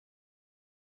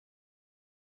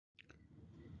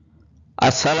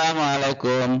Assalamu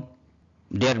alaikum,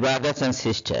 dear brothers and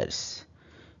sisters.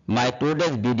 My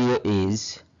today's video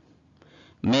is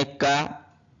Mecca,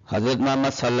 Hazrat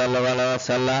Muhammad sallallahu alaihi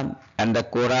wasallam and the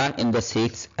Quran in the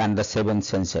 6th and the 7th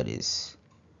centuries.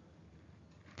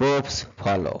 Proofs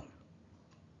follow.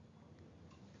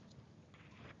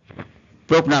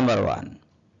 Proof number 1.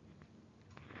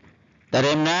 The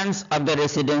remnants of the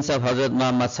residence of Hazrat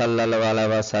Muhammad sallallahu alaihi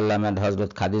wasallam and Hazrat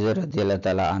Khadija radhiyallahu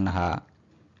ta'ala anha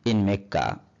in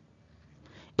Mecca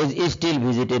is still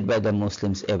visited by the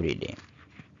Muslims every day.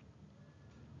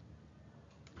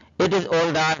 It is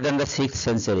older than the 6th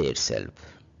century itself.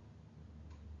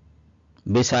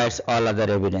 Besides all other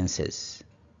evidences,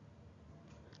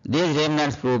 these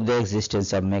remnants prove the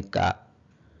existence of Mecca,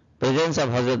 presence of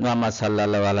Hazrat Muhammad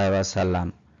sallallahu alaihi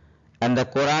wasallam, and the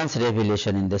Quran's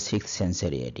revelation in the 6th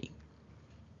century AD.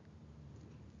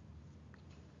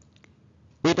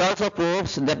 It also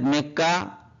proves that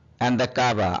Mecca and the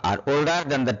Kaaba are older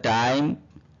than the time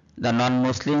the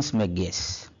non-Muslims may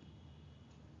guess.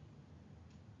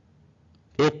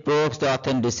 It proves the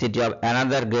authenticity of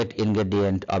another great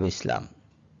ingredient of Islam,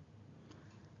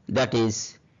 that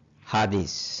is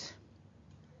Hadith.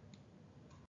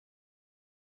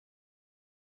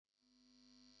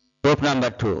 Proof number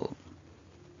 2.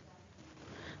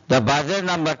 The verses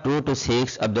number 2 to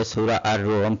 6 of the Surah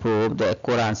Ar-Ru'm prove the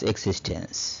Quran's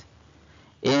existence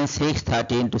in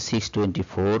 613 to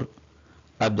 624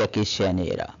 of the Christian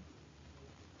era.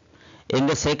 In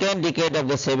the second decade of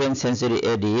the 7th century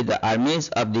AD, the armies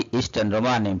of the Eastern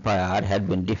Roman Empire had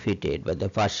been defeated by the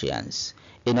Persians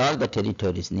in all the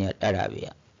territories near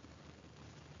Arabia.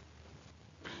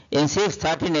 In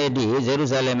 613 AD,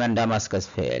 Jerusalem and Damascus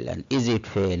fell, and Egypt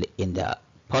fell in the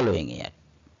following year.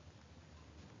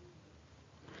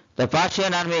 The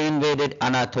Persian army invaded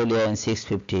Anatolia in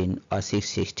 615 or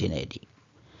 616 AD,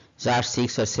 just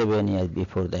 6 or 7 years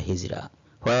before the Hijrah,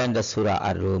 when the Surah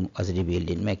Ar-Ru'm was revealed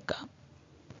in Mecca.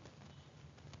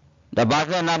 The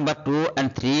verses number 2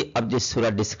 and 3 of this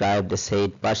surah describe the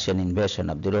said Persian invasion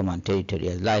of the Roman territory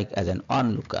as an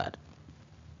onlooker.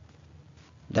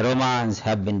 The Romans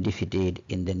have been defeated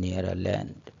in the nearer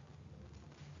land.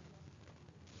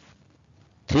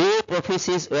 3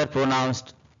 prophecies were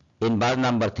pronounced in verse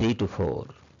number 3 to 4.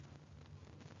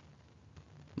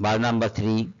 Verse number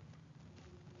 3.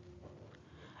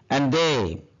 And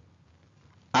they,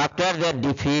 after their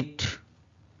defeat,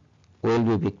 will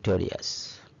be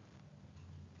victorious.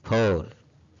 4.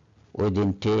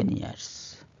 Within 10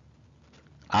 years.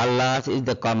 Allah's is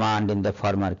the command in the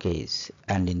former case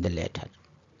and in the latter.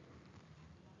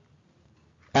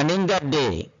 And in that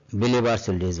day, believers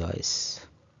will rejoice.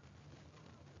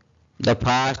 The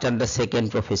first and the second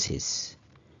prophecies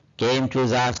came true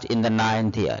just in the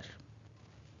 9th year,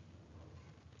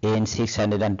 in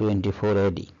 624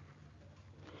 AD,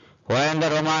 when the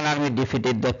Roman army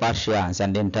defeated the Persians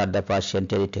and entered the Persian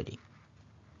territory.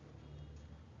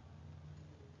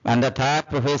 And the third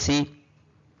prophecy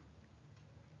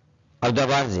of the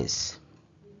verses,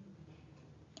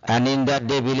 and in that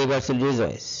day believers will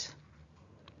rejoice,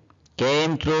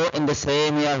 came true in the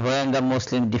same year when the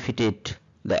Muslims defeated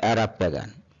the Arab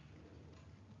pagan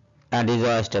and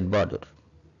rejoiced at Badar.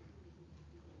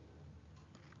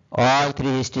 All 3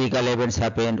 historical events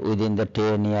happened within the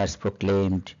 10 years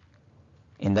proclaimed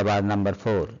in the verse number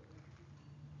 4.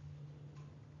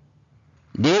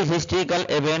 These historical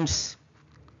events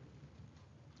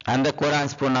and the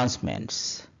Quran's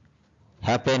pronouncements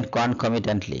happened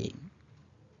concomitantly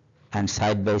and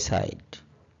side by side.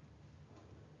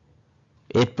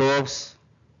 It proves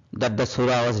that the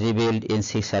surah was revealed in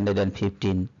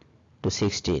 615 to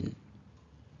 16,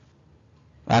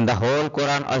 and the whole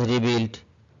Quran was revealed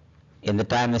in the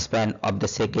time span of the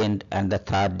 2nd and the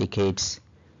 3rd decades,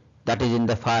 that is in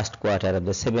the first quarter of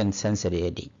the 7th century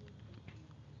AD.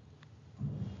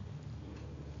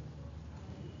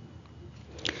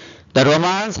 The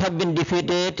Romans have been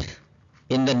defeated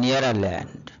in the nearer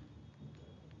land.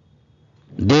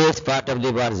 This part of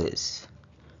the verses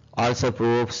also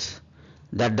proves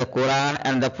that the Quran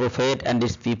and the Prophet and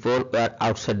his people were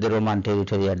outside the Roman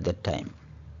territory at that time.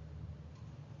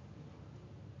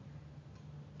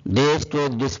 This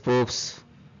proves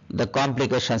the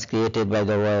complications created by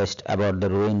the West about the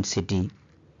ruined city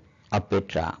of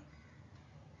Petra.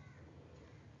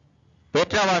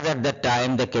 Petra was at that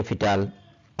time the capital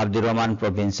of the Roman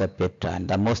province of Petra, and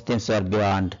the Muslims were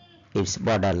beyond its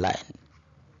borderline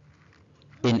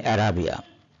in Arabia.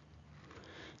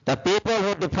 The people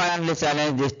who defiantly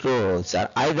challenge these truths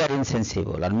are either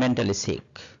insensible or mentally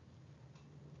sick.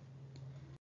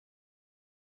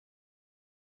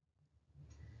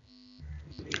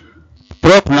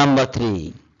 Proof number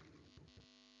 3.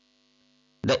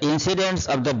 The incidents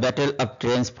of the Battle of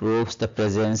Trench proves the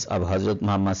presence of Hazrat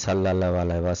Muhammad sallallahu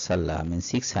alaihi wasallam in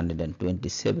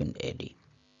 627 AD.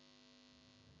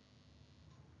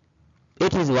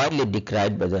 It is widely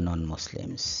decried by the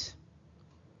non-Muslims.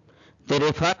 They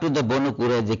refer to the Banu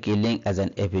Qurayza killing as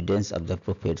an evidence of the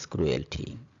Prophet's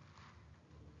cruelty.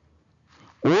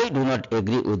 We do not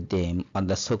agree with them on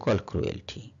the so-called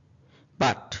cruelty,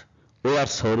 but we are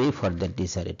sorry for their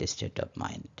disarrayed state of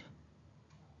mind.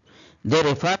 They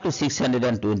refer to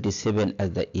 627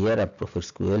 as the year of Prophet's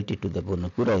cruelty to the Banu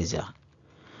Qurayza,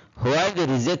 while they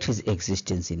reject his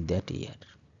existence in that year.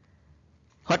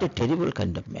 What a terrible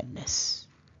kind of madness.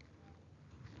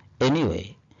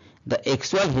 Anyway, the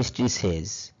actual history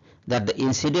says that the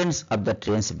incidents of the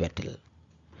Trench battle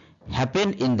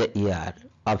happened in the year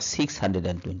of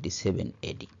 627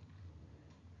 AD,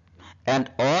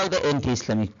 and all the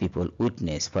anti-Islamic people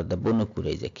witnessed for the Banu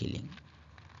Qurayza killing.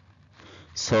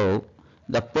 So,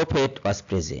 the Prophet was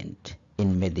present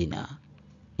in Medina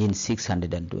in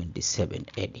 627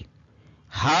 AD.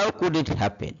 How could it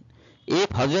happen if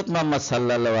Hazrat Muhammad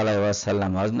sallallahu alaihi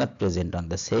wasallam was not present on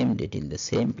the same date in the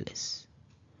same place?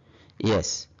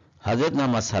 Yes, Hazrat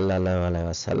Muhammad sallallahu alaihi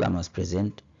wasallam was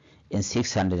present in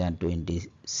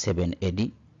 627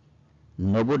 AD.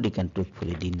 Nobody can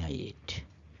truthfully deny it.